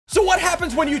So what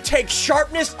happens when you take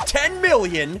sharpness 10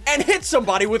 million and hit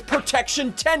somebody with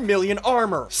protection 10 million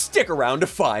armor? Stick around to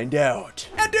find out.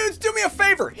 And dudes, do me a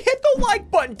favor, hit the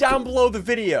like button down below the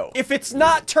video. If it's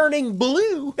not turning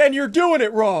blue, then you're doing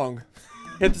it wrong.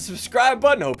 Hit the subscribe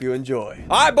button. Hope you enjoy.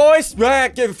 All right, boys.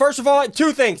 First of all,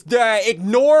 two things.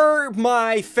 Ignore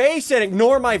my face and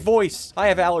ignore my voice. I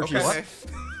have allergies. Okay.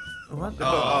 What?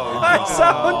 I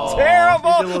sound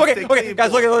terrible. Okay,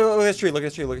 guys, look at this tree. Look at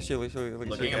this tree. Look at this tree.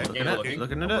 Looking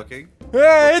at it.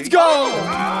 Hey, it's gone.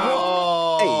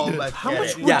 How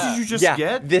much wood did you just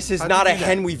get? This is not a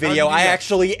Henry video. I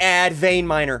actually add vein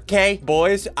miner. Okay,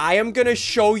 boys, I am gonna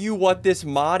show you what this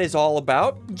mod is all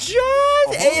about.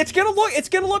 It's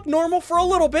gonna look normal for a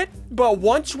little bit, but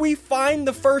once we find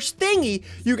the first thingy,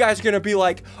 you guys are gonna be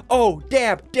like, oh,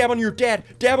 dab on your dab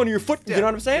on your foot. You know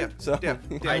what I'm saying? So. I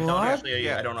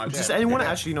don't know. Does anyone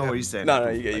actually know what he's saying? No,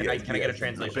 Can I get a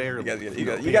translation? You guys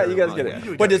get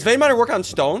it. But does vein miner work on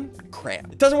stone?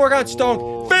 Crap. It doesn't work on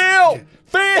stone. Phil!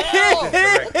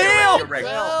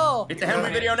 It's a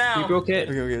Henry video now. You broke it.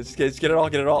 Okay, let's get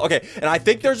it all. Okay, and I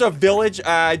think there's a village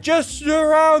just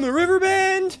around the river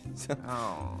bend.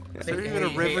 Is there even a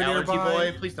river nearby?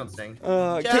 Boy, please don't sing.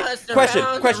 Question.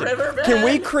 Can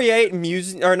we create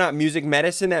music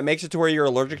medicine that makes it to where you're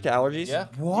allergic to allergies? Yeah.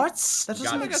 What? That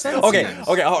doesn't make sense. Okay.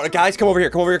 Oh, guys, come over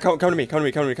here. Come to me. I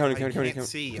can't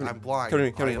see. I'm blind.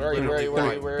 Come to me. Where?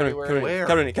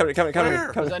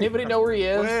 Does anybody know where he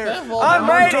is? I'm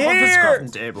right here.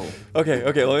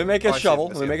 Okay. Let me make a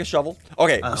shovel.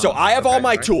 Okay. So I have all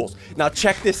my tools. Now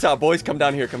check this out, boys. Come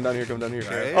down here.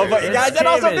 Oh, but guys, and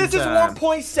also this is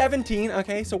 1.17.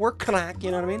 Okay, so we're crack.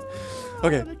 You know what I mean?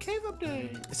 Okay.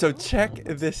 So check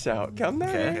this out. Come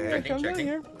down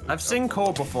here. I've seen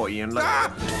coal before, Ian. Okay,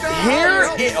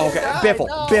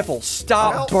 Biffle,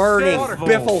 stop burning.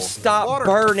 Biffle, stop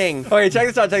burning. Okay, check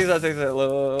this out.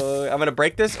 I'm gonna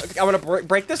break this. I'm gonna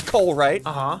break this coal, right?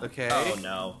 Okay. Oh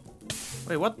no.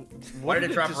 Wait, what? Why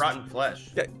did it drop rotten flesh?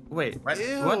 Wait. What?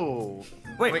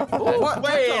 Wait. Wait.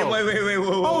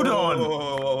 Hold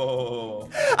on.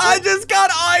 I just got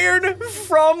iron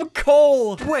from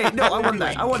coal. Wait, no, I want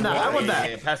that.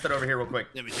 Yeah, pass that over here real quick.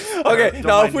 Okay,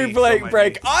 now if we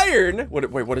break iron,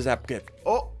 what does that get?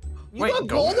 Oh. You got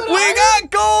gold? We got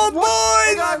gold, boys!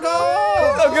 We got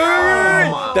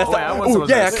gold!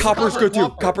 That's copper's good too.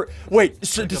 Copper. Wait,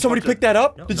 did somebody pick that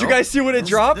up? Did you guys see what it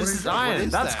dropped? This is iron.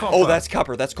 That's copper. Oh, that's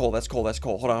copper. That's coal.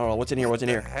 Hold on. What's in here? What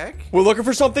the heck? We're looking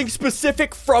for something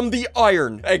specific from the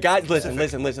iron. Hey, guys, listen.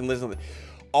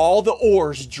 All the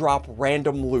ores drop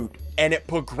random loot, and it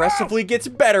progressively gets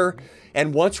better.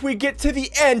 And once we get to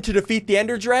the end to defeat the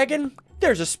Ender Dragon,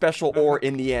 there's a special ore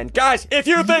in the end. Guys, if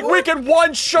you think we can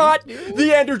one-shot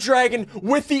the Ender Dragon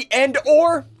with the end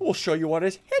ore, we'll show you what it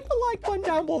is. Hit the like button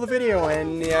down below the video,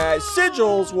 and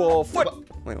sigils will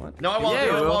Wait, what? No, I won't.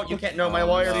 I won't. You can't know my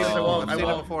lawyer. I won't. I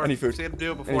need food. Seen him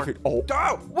do it before. Oh,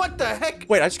 what the heck?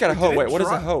 Wait, I just got a hoe. Wait, what is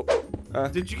a hoe?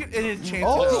 Did you get an enchanted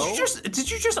hoe?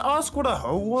 Did you just ask what a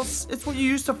hoe was? It's what you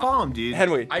used to farm, dude.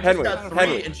 Henry. I just got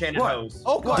 3 enchanted hoes.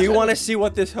 Oh, God. Do you want to see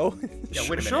what this hoe is? Yeah,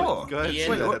 wait a minute. Sure. Go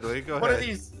ahead. What are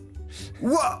these?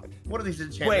 What? What are these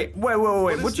enchantments? Wait.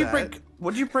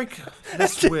 What'd you break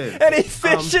this with? An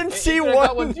efficiency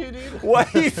one too, dude. What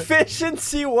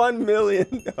efficiency 1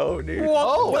 million? Oh, dude.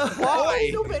 Whoa! Why?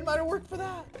 No vein miner worked for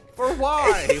that. For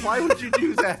why? Why would you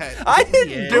do that? I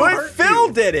didn't do it. Phil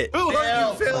did it. Who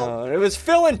hurt you, Phil? It was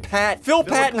Phil and Pat. Phil,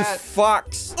 Pat, and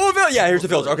Fox. Oh, Phil. Yeah, here's the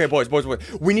Phils. Okay, boys.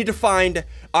 We need to find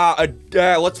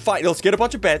let's get a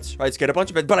bunch of beds. Right, let's get a bunch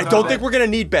of beds. But I don't think we're gonna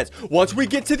need beds. Once we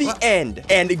get to the end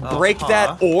and break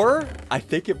that ore, I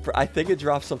think it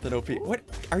drops something OP. What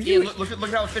are you? Look at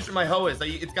how efficient my hoe is.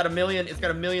 It's got a million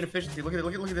efficiency. Look at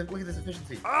this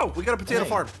efficiency. Oh, we got a potato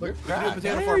farm. We can do a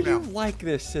potato farm now. Why are you like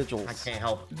this, Sigils? I can't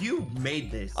help. You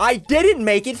made this. I didn't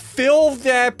make it. Phil,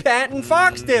 Pat, and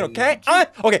Fox did. Okay.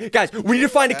 Okay, guys. We need to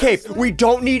find a cave. We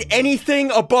don't need anything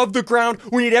above the ground.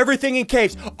 We need everything in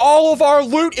caves. All of our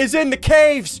loot is in the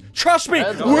caves. Trust me.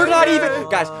 We're not even,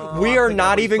 guys. We are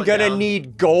not even gonna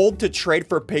need gold to trade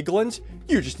for piglins.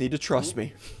 You just need to trust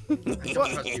me. I don't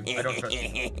trust you. I don't trust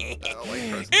you.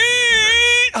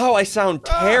 Oh, I sound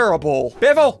terrible.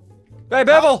 Biffle. Hey,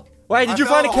 Biffle. Wait, did you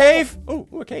find a cave? Oh,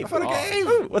 a cave. I found a cave.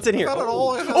 Ooh, what's in here?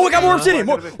 Oh, we got more obsidian.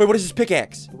 Wait, what is this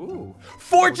pickaxe? Ooh.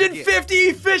 Fortune 50,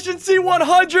 efficiency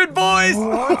 100, boys.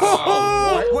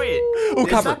 Wait, oh,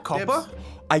 is that copper?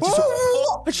 I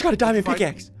just got a diamond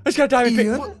pickaxe.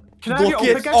 Can I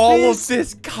Look at all of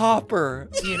this copper.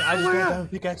 Ian, I just got a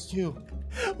diamond pickaxe too.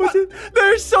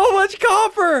 There's so much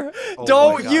copper. Oh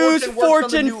Don't my God. use Fortune works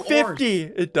on the new Fortune 50.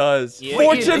 It does. Yeah.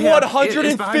 Fortune Yeah, 100 it's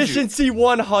and behind you. efficiency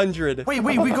 100. Wait,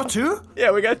 we got 2?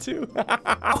 Yeah, we got 2.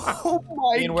 Oh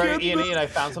my Ian, Ian, I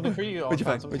found something for you. What'd you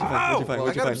find? What'd What'd you find? What'd you find?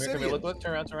 What'd you I got find? obsidian. Come here, look,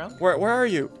 turn around. Where are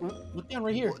you? Look down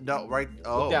right here. No, right.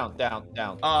 Oh. Look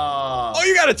down. Oh,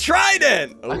 you got a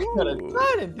trident. I got a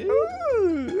trident, dude.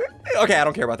 Ooh. Okay, I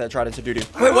don't care about that trident. To doo-doo.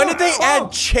 Wait, when did they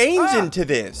add chains into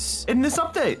this? In this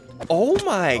update. Oh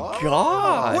my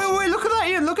god. Wait, look at that,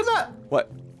 Ian. Look at that.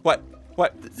 What?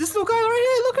 This little guy right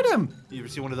here. Look at him. You ever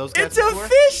see one of those guys It's a before?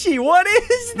 fishy. What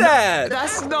is that?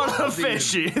 That's not a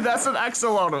fishy. That's an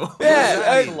axolotl.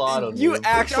 Yeah, Axolotl, you dude.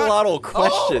 axolotl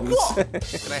questions.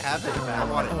 Can I have it? I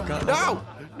want it. Oh, God. No!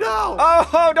 No!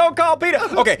 Oh, don't call Peter.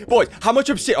 Okay, boys, how much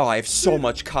obsidian? Oh, I have so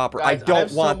much copper. Guys, I I don't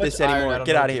have so want much this iron, I anymore. don't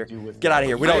Get know out what of here. to do with Get out of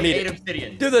here. We don't need it.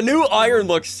 Obsidian. Dude, the new iron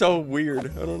looks so weird.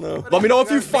 I don't know. Let me know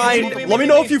if you find. Let me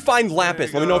know if you find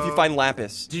lapis. Let me know if you find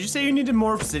lapis. Did you say you needed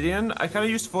more obsidian? I kind of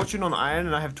used fortune on iron,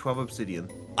 and I have 12 obsidian.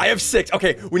 I have 6.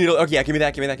 Okay, we need. Okay, yeah, give me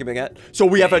that. So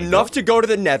we have enough to go to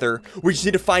the Nether. We just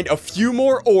need to find a few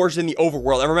more ores in the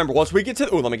overworld. And remember, once we get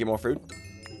to, let me get more food.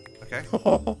 Okay.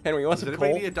 Henry, you want Does some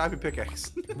anybody coal? need a diamond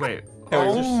pickaxe? Wait.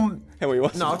 Henry, you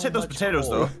want No, some? I'll take those potatoes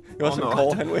though. You want some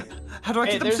coal, Henry? How do I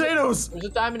Hey, get the there's potatoes? There's a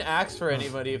diamment axe for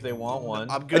anybody if they want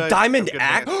one. I'm good. A diamond I'm good,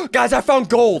 axe? man. Guys, I found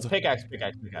gold. Pickaxe.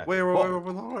 Wait.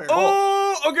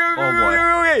 Oh,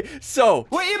 okay. So,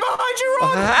 Wait, you're behind you,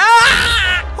 Ron!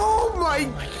 ah! Oh my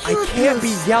I can't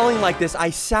be yelling like this. I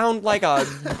sound like a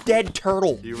dead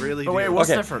turtle. You really Oh, do. wait, what's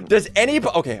Okay, different? does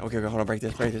anybody? Okay, hold on, break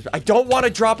this. I don't want to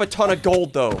drop a ton of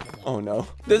gold though. Oh no.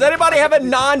 Does anybody have a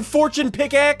non-fortune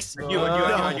pickaxe? You. You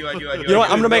know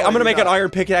what? I'm gonna make an iron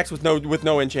pickaxe with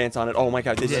no enchants on it. Oh my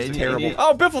god, this is terrible.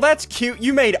 Oh, Biffle, that's cute.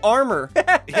 You made armor.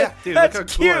 Yeah, dude, that's look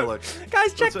how cool cute. I look.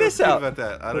 Guys, check What's this so cool out. about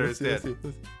that? I don't understand.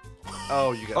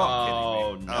 Oh, you got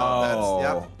Oh, kidding me.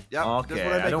 no. Yep. Okay, That's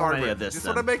what I I make don't want armor. any of this, That's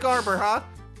then. what I make armor, huh?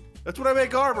 That's what I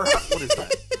make armor. Huh?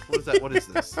 What is that? What is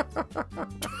this? What's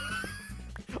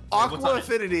Aqua on it?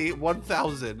 Affinity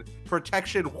 1000,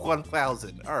 Protection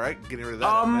 1000. All right, getting rid of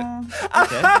that.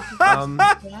 Okay.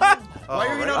 Why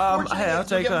are you not fortunate? Hey, I'll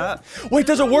take that. Wait,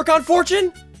 does it work on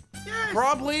fortune?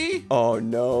 Probably. Oh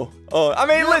no. Oh, I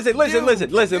mean, listen.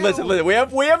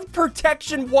 We have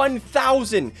protection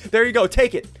 1000. There you go.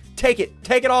 Take it. Take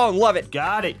it all and love it.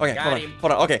 Got it. Okay, Got him.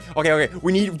 hold on. Okay.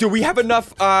 Do we have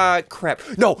enough, crap?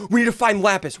 No, we need to find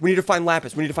lapis. Boys. Find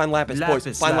lapis.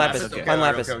 Okay. Find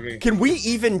lapis. Okay. Can we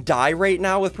even die right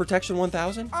now with protection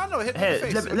 1000? Oh no, hit me in Hey,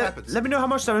 the face. What happens? let me know how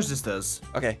much damage this does.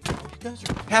 Okay.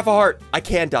 Half a heart. I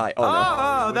can die. Oh no.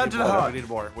 Oh, that did a We heart. need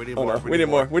more. We need Oh more. no, we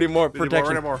need more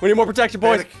protection. more. We need more protection,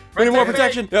 boys. Panic. We need more Panic.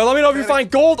 protection. Yeah, let me know if you Panic. find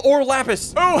gold or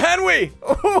lapis. Oh, Henry.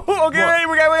 Oh, okay,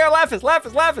 we got lapis.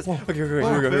 Okay, here we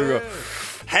go.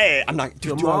 Hey, I'm not.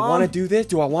 Do I Come want to on. do this?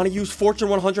 Do I want to use Fortune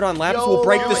 100 on lapis? We'll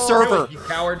break the server. You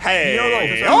coward. Hey.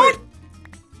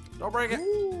 Don't break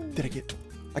it. Did I get?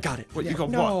 I got it. Wait, you got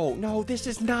No, this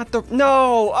is not the.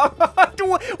 No.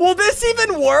 Will this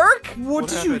even work? What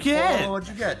did you happened? get? Oh, what'd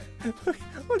you get?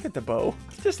 Look at the bow.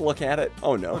 Just look at it.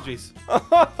 Oh no. Oh jeez.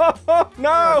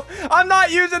 No, I'm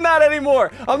not using that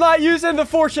anymore. I'm not using the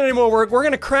fortune anymore. We're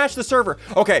gonna crash the server.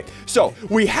 Okay, so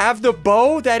we have the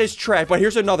bow that is trash, but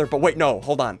here's another. But wait, no,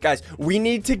 hold on, guys. We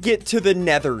need to get to the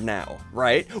Nether now,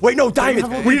 right? Wait, no, diamonds.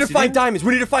 have We need to obsidian? find diamonds.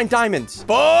 We need to find diamonds,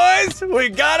 boys. We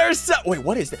got ourselves. Wait,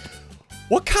 what is that?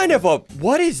 What kind of a?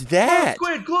 What is that?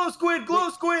 Glow squid.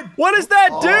 What does that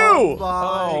do? Oh,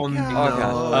 Oh no.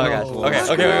 gosh.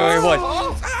 Okay, boys.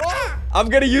 I'm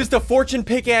gonna use the fortune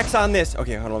pickaxe on this.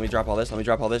 Okay, hold on. Let me drop all this. Does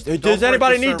break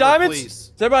anybody the need server, diamonds? please.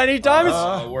 Does anybody need diamonds?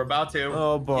 Oh, we're about to.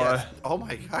 Oh boy. Yes. Oh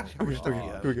my god. How much do you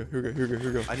have? Here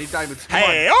we go. I need diamonds. Come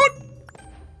Hey,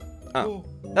 oh!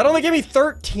 That only gave me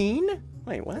 13?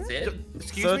 Wait, what? That's it? on.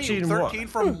 Excuse 13 me. what? 13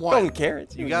 from Don't what? care.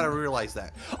 It's You gotta realize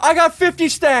that. I got 50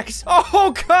 stacks.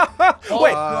 Oh god.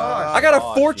 Wait, God. I got a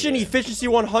Oh, fortune shit. efficiency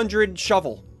 100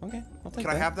 shovel. Okay, I'll take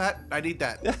Can that. I have that? I need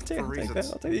that Yeah, I'll take it, for I'll take that,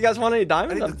 reasons. I'll take it. You guys want any I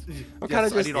diamonds? need I'm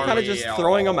yes, I need armor. just Yeah.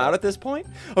 throwing them out at this point.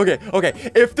 Okay.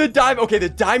 If the the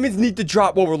diamonds need to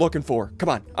drop what we're looking for. Come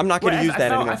on, I'm not gonna Wait, use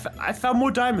that anymore. I found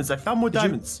more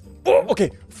diamonds. Oh,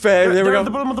 okay, fair. There we They're go. at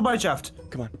the bottom of the mine shaft.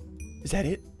 Come on, is that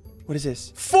it? What is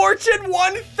this? Fortune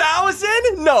 1000?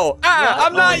 No,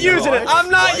 I'm not using it. I'm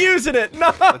not using it. No.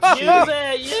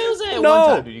 Use it. No.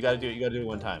 One time, dude. You gotta do it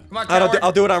one time. Come on, Alright, coward.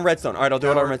 I'll do it on redstone. All right, I'll do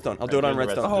it on Coward. redstone. I'll do it on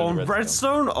redstone. Oh, Redstone.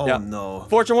 redstone? Oh Yeah. no.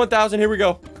 Fortune 1000. Here we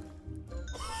go.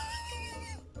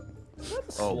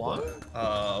 What?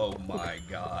 Oh my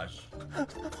gosh. Are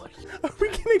we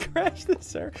gonna crash this,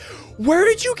 sir? Where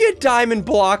did you get diamond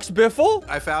blocks, Biffle?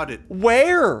 I found it.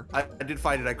 Where? I did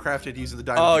find it. I crafted using the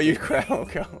diamond. Oh, you crap.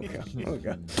 Okay.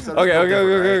 So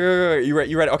Okay. You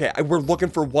ready? Okay, we're looking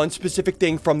for one specific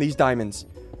thing from these diamonds.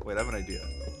 Wait, I have an idea.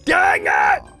 Dang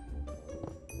it!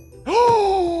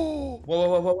 Oh!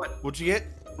 What? What'd you get?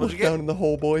 What'd Look you get? down in the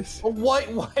hole, boys. What?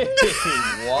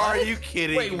 Are you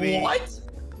kidding Wait, me? what?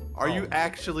 Are you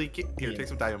actually Here, take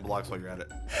some diamond blocks while you're at it.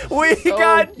 We So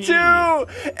got key. 2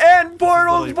 end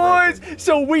portals, literally boys. broken.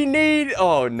 So we need.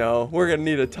 Oh no, we're gonna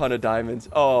need a ton of diamonds.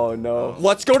 Oh no.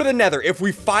 Let's go to the Nether. If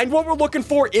we find what we're looking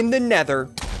for in the Nether,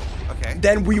 Okay.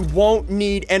 then we won't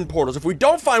need end portals. If we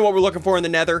don't find what we're looking for in the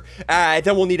Nether,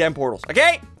 then we'll need end portals.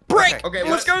 Okay? Break. Okay,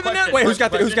 Let's go to the Nether. Wait, who's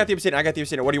got the question. obsidian? I got the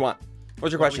obsidian. What do you want?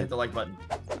 What's your Hit question? the like button.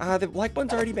 The like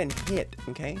button's already been hit.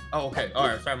 Okay. Oh, okay. All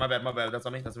right. Sorry, my bad. That's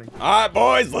on me. All right,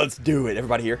 boys. Let's do it.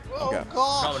 Everybody here. Okay.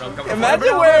 Come.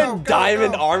 Imagine wearing go,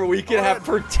 diamond go. armor. We could have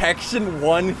protection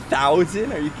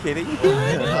 1000. Are you kidding?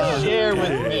 Share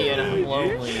with me, and I'm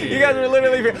lonely. You guys are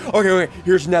literally. Okay.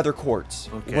 Here's nether quartz.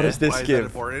 Okay. What does Why this is that give?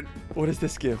 important? What does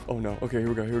this give? Oh no. Okay, here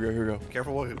we go.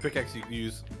 Careful what pickaxe you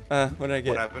use. What did I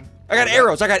get? What happened? I got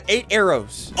arrows. I got 8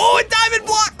 arrows. Oh, a diamond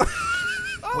block.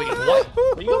 Wait, what?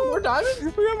 You got more diamonds? We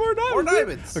got more diamonds. More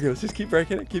diamonds. Okay, let's just keep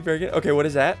breaking it. Okay, what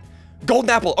is that? Golden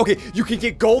apple. Okay, you can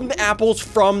get golden apples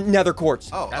from nether quartz.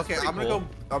 Oh, That's okay. pretty I'm gonna cool. go.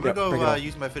 I'm Yep, gonna bring it go up.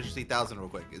 use my efficiency 1000 real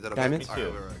quick. Is that okay? Diamonds? All right,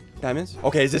 right. Diamonds.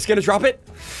 Okay, is this gonna drop it?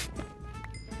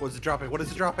 What's it dropping? What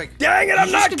is it dropping? Dang it! I'm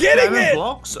Did you not just get getting diamond it.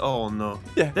 blocks? Oh no.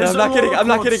 Yeah, There's I'm not a kidding. lot I'm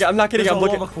not of kidding. quartz. I'm not kidding. There's I'm a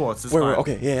looking. lot of quartz. It's Wait. fine.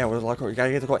 Okay. Yeah. We're a lot of quartz. We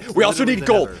gotta get the quartz. We also need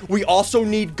literally gold. the nether. We also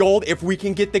need gold. If we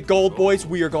can get the gold, boys,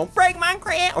 we are going break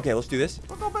Minecraft. Okay, let's do this.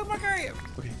 We'll go back my area.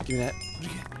 Okay, give me that.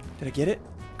 Did I get it?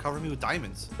 Cover me with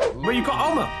diamonds. Wait, you got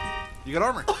armor. You got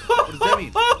armor. What does that mean?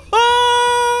 Is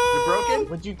it broken?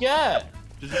 What'd you get?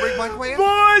 Did you break my plan?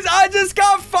 Boys, I just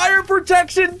got fire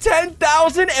protection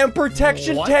 10,000 and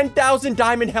protection What? 10,000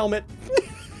 diamond helmet.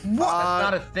 That's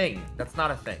not a thing. That's not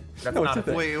a thing. That's No, not it's a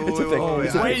thing. Wait, It's a thing. wait,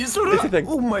 It's a wait. thing. Wait, you sort of. It's a thing.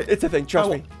 Oh my. It's a thing. Trust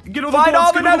me. Get all the Find quartz,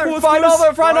 all the get all nether. quartz, Find boys. all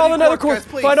the. Find all the Find nether quartz,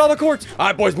 quartz. please. Find all the quartz. All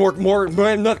right, boys. More.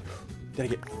 Nether. Did I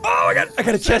get? Oh, I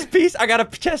got a chest piece. I got a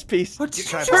chest piece. What?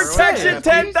 Can I borrow it? Protection Yeah, please,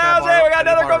 10,000. can I We borrow it? got I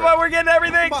another need to borrow combo. We're getting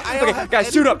everything. But I don't Okay, have guys,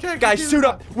 any suit up. protection, Guys, dude. suit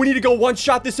up. We need to go one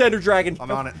shot this ender dragon. I'm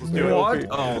on it. Let's do it. What?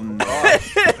 Oh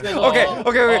no. Okay.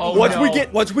 Oh,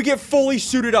 Once we get fully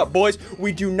suited up, boys,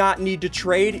 we do not need to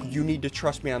trade. You need to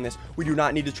trust me on this. We do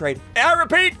not need to trade. I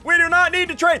repeat, we do not need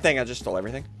to trade. Thank you. I just stole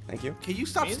everything. Thank you. Can you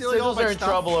stop Me and stealing all Sizzles my are in stuff?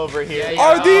 trouble over here.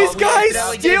 Are these we guys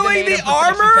accidentally gave stealing native the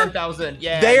protection armor? 10,000.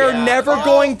 Yeah. They are yeah. never Oh.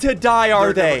 going to die,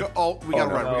 are They're they? never go- Oh, we gotta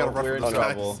Oh, run. no. We gotta run We're from in these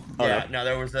guys. trouble. Yeah. No,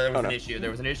 there was no. an issue.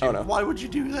 There was an issue. Oh, no. Why would you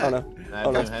do that? Oh no.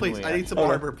 Oh no. Please, I need some Oh,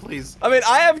 no. armor, please. I mean,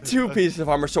 I have 2 pieces of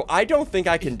armor, so I don't think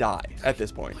I can die at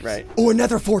this point, right? Oh,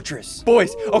 another fortress.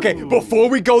 Boys, okay, before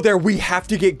we go there, we have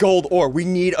to get gold ore. We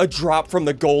need a drop from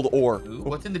the gold ore. Ooh,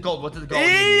 what's in the gold? What's in the gold?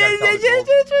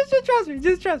 Just trust me.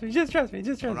 Just trust me. Just trust me.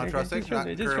 Just I'm trust me. not trusting. Just trust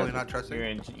me. Just Currently trust not me.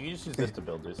 trusting. You just use this to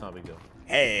build. It's not a big deal.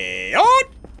 Hey, on.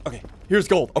 Okay, here's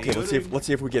gold. Okay, Hey, let's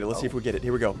see if we get it. Let's see if we get it.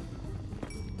 Here we go.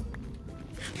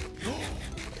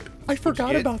 I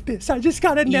forgot get? about this. I just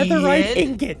got a netherite Ian?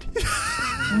 ingot.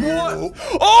 What?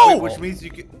 Oh, Which means you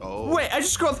get. Oh. Wait, I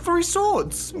just got 3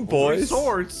 swords. boys.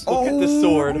 Swords. Look at the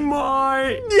sword. Oh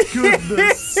my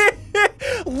goodness.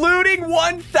 Looting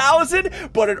 1,000,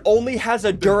 but it only has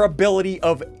a durability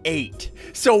of 8.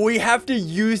 So we have to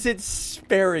use it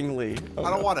sparingly. Oh, I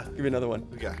don't no. wanna. Give me another one.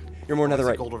 Okay. You're more I see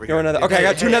netherite. gold over You're here. another. Okay, I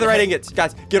got 2 netherite ingots.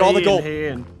 Guys, get all the gold. Hey,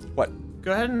 Ian, What?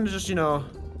 go ahead and just,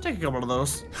 take a couple of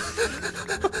those.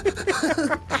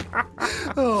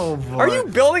 Oh boy. Are you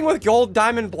building with gold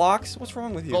diamond blocks? What's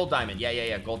wrong with you? Gold diamond.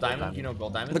 Yeah. Gold diamond. You know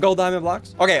gold diamond? The gold diamond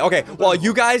blocks? Okay. Well,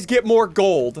 you guys get more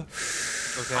gold.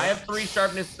 Okay. I have 3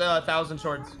 sharpness 1,000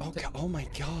 swords. Oh my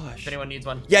gosh. If anyone needs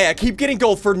one. Yeah, keep getting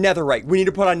gold for netherite. We need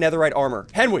to put on netherite armor.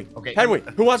 Henry. Okay. Henry,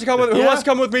 who wants to come with? Who Yeah? wants to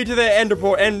come with me to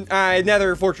the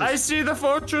nether fortress? I see the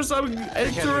fortress. I'm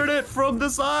entering it from the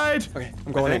side. Okay,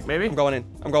 I'm going in. maybe? I'm going in.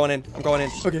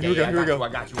 Okay, here we go. I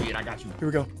got you, Ian. I got you. Here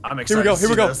we go. I'm Here we excited. go. to Here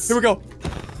we see go. this. Here we go.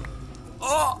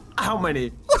 Oh, how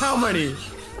many? How many?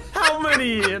 How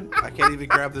many? Ian? I can't even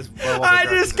grab this. I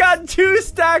just got 2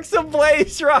 stacks of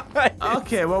blaze rods.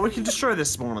 Okay, well, we can destroy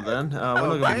this spawner then. We're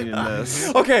not gonna be needing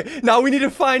this. Okay, now we need to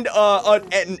find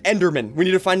an enderman. We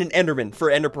need to find an enderman for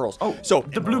ender pearls. Oh, so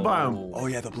the blue biome. Oh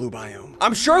yeah, the blue biome.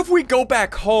 I'm sure if we go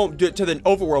back home to the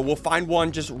overworld, we'll find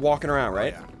one just walking around,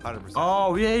 right? Yeah, 100%.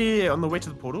 Oh, yeah. On the way to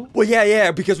the portal. Well,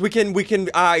 yeah, because we can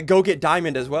go get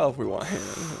diamond as well if we want.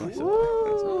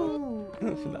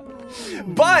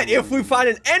 But if we find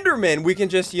an Enderman, we can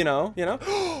just, you know. Yeah.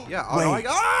 Oh, Wait.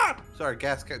 no, sorry,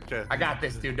 gas. I got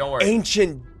this, dude. Don't worry.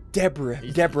 Ancient Deborah.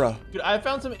 Dude, I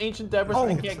found some ancient debris.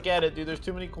 I can't get it, dude. There's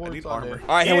too many cords need on armor. there.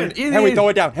 All right, Ian, Henry, throw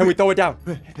it down. Henry, throw it down.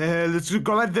 Let's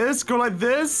go like this. Go like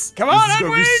this. Come on, This is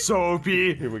gonna be Henry. so OP.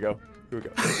 Here we go.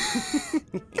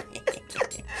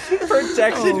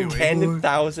 Protection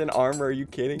 10,000 armor. Are you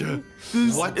kidding me?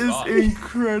 This What is the-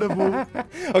 incredible.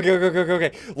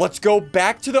 Okay. Let's go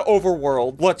back to the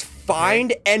overworld. Let's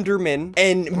find Enderman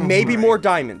and maybe more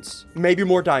diamonds. Maybe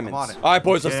more diamonds. I'm on it. All right,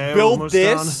 boys. Let's Okay, build almost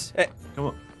this. Come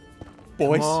on.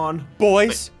 Boys. Come on.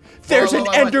 Boys. There's an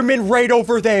wait. Enderman right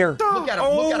over there. Look at him.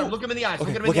 Look at him. Look him in the eyes. Look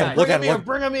at him in look the at eyes. him, look at him.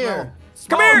 Bring him here.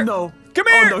 Come Oh, here. no. Come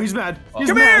here. Oh no, he's mad. He's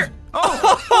Come mad. here.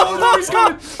 Oh no, he's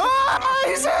coming. Ah,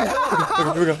 he's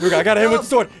Here we go. I gotta hit him with the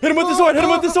sword. Hit him with the sword. Hit him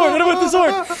with the sword. Hit him with the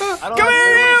sword. Come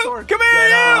here, you. Come here,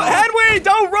 you. Henry,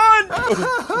 don't run.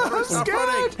 Stop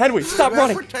running. Henry, stop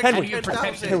running. How do Henry. you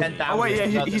protection 10,000? Oh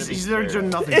wait, yeah, he's there doing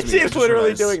nothing. to me, I He's just literally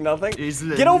realized. doing nothing. He's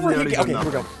Get over here. literally Okay, doing here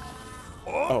we go.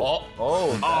 Oh, Oh,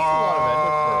 that's a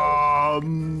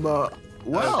lot of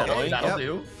Well, that'll Yep.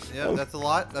 do. Yeah, that's a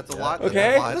lot. That's a lot. That's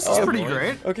Okay. a lot. this is pretty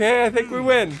great. Okay, I think we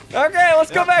win. Okay, let's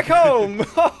go back home.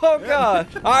 Oh, God.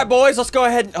 All right, boys, let's go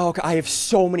ahead. Oh, God, I have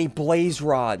so many blaze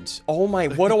rods. Oh, my.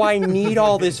 What do I need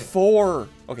all this for?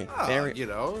 Okay, there. You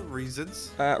know,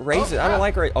 reasons. Raise it. I don't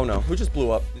like raise. Oh, no. Who just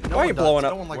blew up? No Why are you one does. blowing No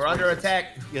up? one likes We're under reasons. attack.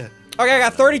 Yeah. Okay, I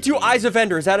got 32 eyes of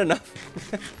Ender. Is that enough?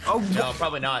 Oh, No,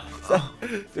 probably not.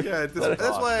 Yeah, this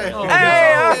way. Oh,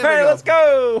 Hey, all There we right, go. let's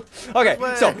go. Okay,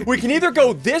 way. so we can either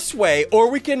go this way or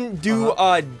we can do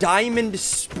a diamond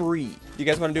spree. You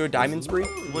guys want to do a diamond spree?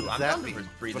 What does I'm that down mean? for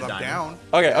breathe But the I'm diamond.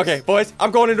 down. Okay, boys, I'm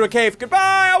going into a cave.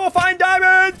 Goodbye, I will find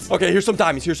diamonds. Okay, here's some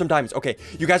diamonds. Okay,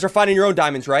 you guys are finding your own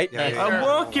diamonds, right? Yeah. I'm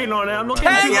working on it. I'm looking.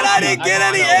 Dang it, I didn't get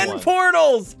any I got end one.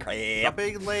 portals. Stop Crap.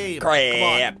 being lame.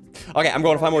 Crap. Okay, I'm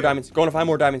going to find more diamonds.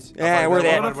 Yeah, where are they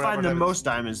I'm at? gonna find the most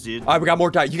diamonds, dude. All right, we got more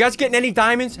diamonds. You guys getting any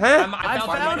diamonds, huh? I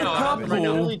found a couple. Right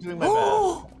now. literally doing my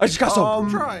best. I just got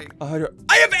some. Try. I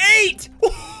have 8!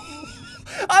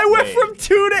 I went from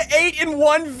 2 to 8 in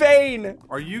one vein.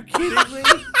 Are you kidding me?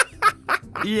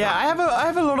 Yeah, I have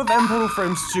a lot of Emperor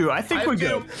friends too. I think we're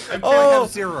good. I have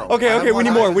 0. Okay, we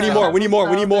need more. We need more. All Any.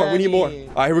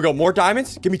 right, here we go. More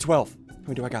diamonds? Give me 12. How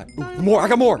many do I got? Ooh, more. I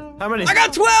got more. How many? I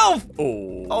got 12.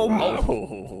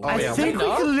 Oh, I yeah, think we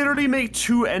can literally make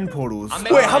 2 end portals. I'm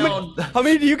making Wait, how my many? own. How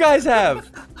many do you guys have?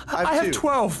 I have 2.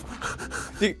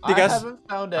 12. Do you I guys? haven't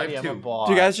found any. I'm a two. bot.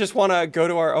 Do you guys just want to go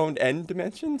to our own end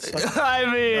dimensions? I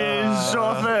mean,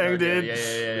 sure thing, dude.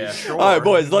 Yeah. Sure. All right,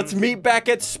 boys, let's meet back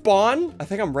at spawn. I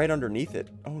think I'm right underneath it.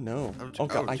 Oh no. Oh,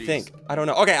 Okay, I geez. think. I don't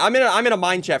know. Okay, I'm in a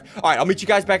mine shaft. All right, I'll meet you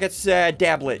guys back at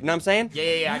Dablet. You know what I'm saying?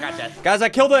 Yeah, I got that. Guys, I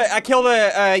killed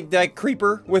the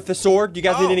creeper with the sword. Do you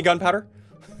guys need any gunpowder?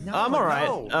 I'm alright.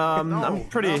 no, I'm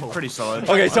pretty solid.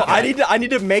 Okay, so I need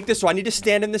to make this. So I need to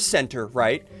stand in the center,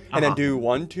 right? And then do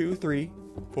 1, 2, 3,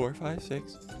 4, 5,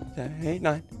 6, 7, 8,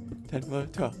 9, 10, 11,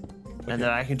 12. And then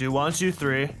I can do 1, 2,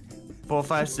 3, 4,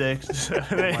 5, 6,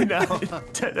 7, 8, 9,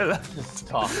 10, 11.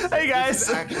 Hey guys.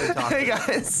 Actually talking. Hey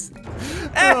guys.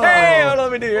 Hey, hold on,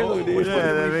 let me do here. Yeah,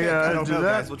 there we go. I don't Do know,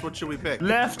 that. guys. Which one should we pick?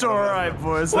 Left or right,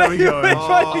 boys? There we Wait, go. which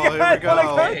one do you here we guys go.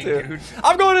 want Hey, to go to? dude.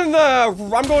 I'm going in the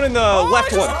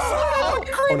left one. Oh,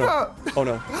 creeper. Oh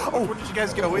no. Where did you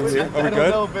guys go into? Are we I don't good?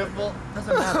 know, Bimble.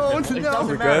 Doesn't matter. Oh, It no. doesn't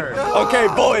We're matter. good. Okay,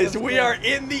 boys, we are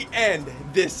in the end.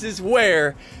 This is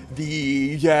where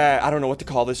the I don't know what to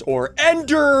call this, or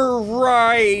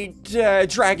Enderite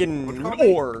dragon,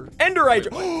 or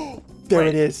Enderite. There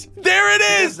it is. There it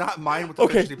It's is. not mine with the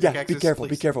Okay, fishing yeah, pickaxes, be careful, please.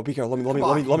 be careful, be careful.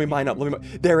 Let Come me mine up.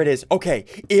 There it is. Okay,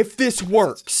 if this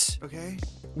works, Okay.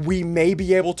 we may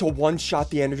be able to one-shot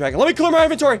the Ender Dragon. Let me clear my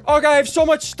inventory. Oh, God, I have so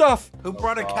much stuff. Who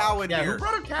brought a cow in Yeah, here? who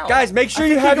brought a cow? Guys, make sure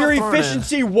you think have we your got thrown in.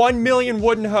 efficiency 1 million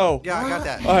wooden hoe. Yeah, I got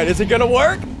that. All right, is it gonna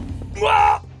work?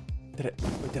 Ah! Did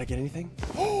I get anything?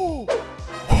 What do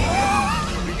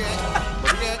we get?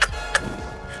 What do we get?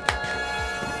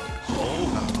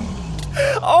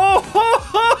 Oh!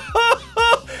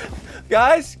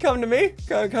 Guys, come to me.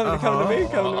 Come to me. Come to me.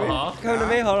 Come to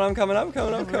me. Hold on, I'm coming up.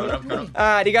 Coming up. Coming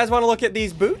up. Do you guys want to look at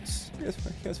these boots? You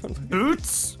guys want to look?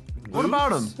 Boots? What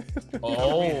about them?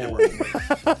 Oh.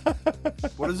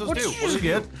 What does those What do? did you just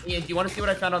get? Ian, do you want to see what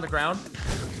I found on the ground?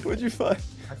 What'd you find?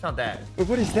 I found that.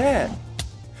 What is that?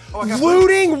 Oh, I got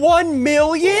Looting 1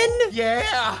 million?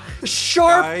 Yeah.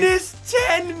 Sharpness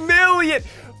 10 million.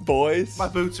 Boys, my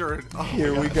boots are in. Oh,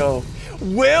 here we go.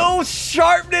 Will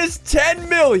Sharpness 10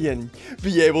 million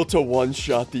be able to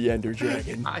one-shot the Ender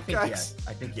Dragon? I think Guys, yes.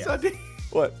 I think yes. Sunday,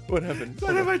 What? What happened?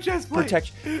 What have I just played?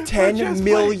 Protection. 10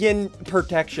 million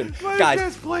protection.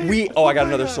 Guys, oh, I got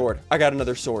another sword. I got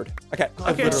anher sword. Okay.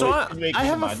 Okay, so I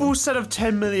have a full set of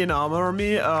 10 million armor on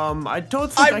me. I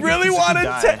don't think I really want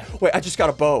to. Wait, I just got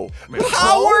a bow.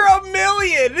 Power a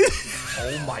million.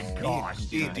 Oh my gosh.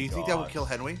 Do you think that would kill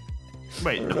Henry?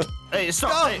 Wait, no. Hey,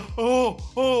 stop. Hey.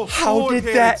 How did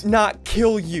that not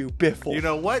kill you, Biffle? You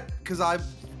know what? Because I'm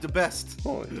the best.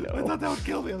 Oh, no. I thought that would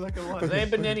kill me. I'm not gonna lie. There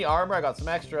ain't been any armor. I got some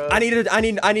extras. I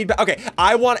need. Okay,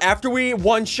 I want after we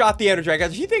one-shot the Ender Dragon.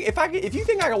 If you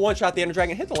think I can one-shot the Ender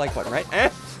Dragon, hit the like button, right?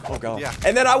 Oh god. Yeah.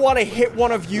 And then I want to hit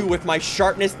one of you with my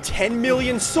sharpness 10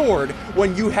 million sword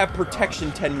when you have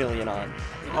protection 10 million on.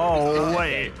 Oh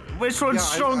wait, which one's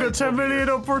stronger? 10 million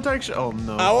of protection? Oh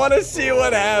no. I want to see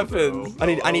what happens. I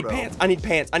need pants. I need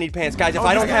pants, guys. If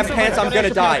I don't have pants, I'm gonna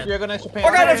die. You're gonna extra pants.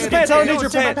 I got extra pants. I don't need your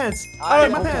pants. I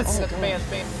need my pants.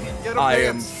 I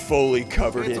am fully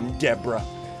covered in Deborah.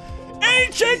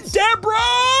 Ancient Deborah!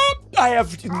 I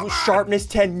have sharpness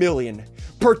 10 million,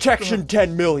 protection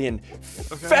 10 million,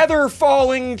 feather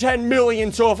falling 10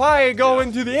 million, so if I go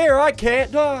into the air, I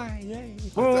can't die. Yay.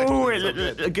 Oh, wait,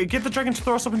 get the dragon to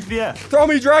throw us up into the air. Throw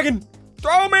me, dragon!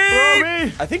 Throw me! Throw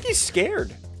me! I think he's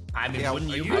scared. I mean,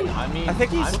 wouldn't you? I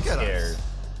think he's scared.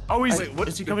 Oh,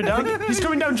 is he coming down? He's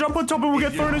coming down. Jump on top and we'll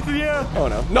get thrown into the air. Oh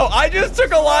no. No, I just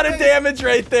took a lot of damage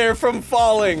right there from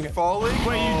falling. Falling?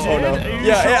 Wait, you did? Oh no.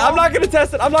 Yeah, I'm not gonna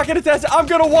test it. I'm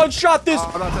gonna one-shot this.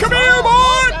 Come here,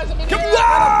 boy! Come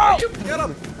on! Get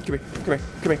him!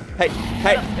 Come here. Hey.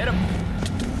 Hit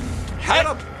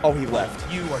him. Oh, he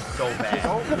left. You are so bad.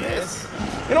 Oh, yes.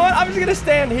 You know what? I'm just gonna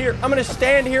stand here. I'm gonna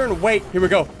stand here and wait. Here we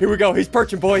go. He's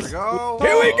perching, boys. Here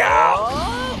we go.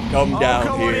 Come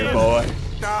down here, boy.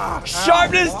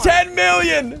 Sharpness 10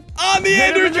 million on the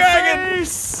Ender Dragon.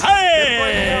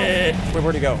 Hey!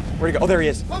 Where'd he go? Oh, there he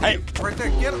is. Hey. Right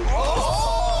there. Get him.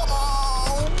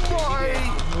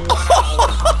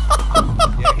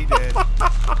 Yeah, he did.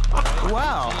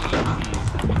 Wow.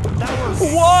 That was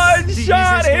One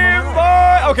shot him,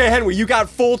 boy. Okay, Henry, you got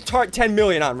full 10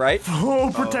 million on, right?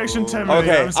 full protection 10 million.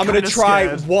 Okay, I'm gonna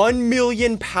try 1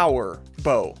 million power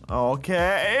bow.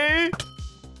 Okay.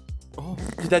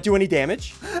 Did that do any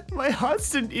damage? My hearts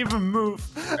didn't even move.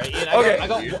 Okay. I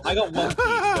got one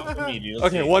piece.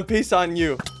 Okay, one piece on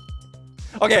you.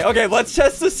 Okay, let's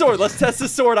test the sword. Let's test the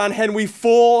sword on Henry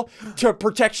full to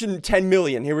protection 10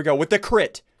 million. Here we go with the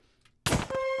crit.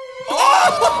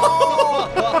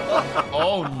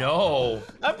 Oh no.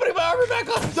 I'm putting my armor back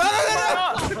on.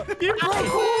 You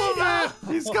broke all of it.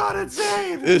 He's got it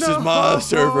saved. This is my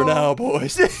server now,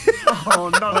 boys. Oh,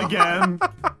 not again.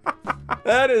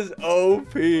 That is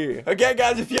OP. Again,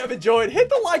 guys, if you have enjoyed, hit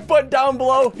the like button down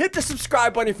below. Hit the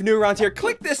subscribe button if you're new around here.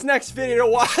 Click this next video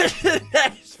to watch the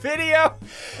next video.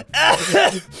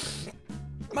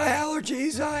 My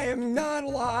allergies, I am not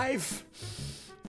alive.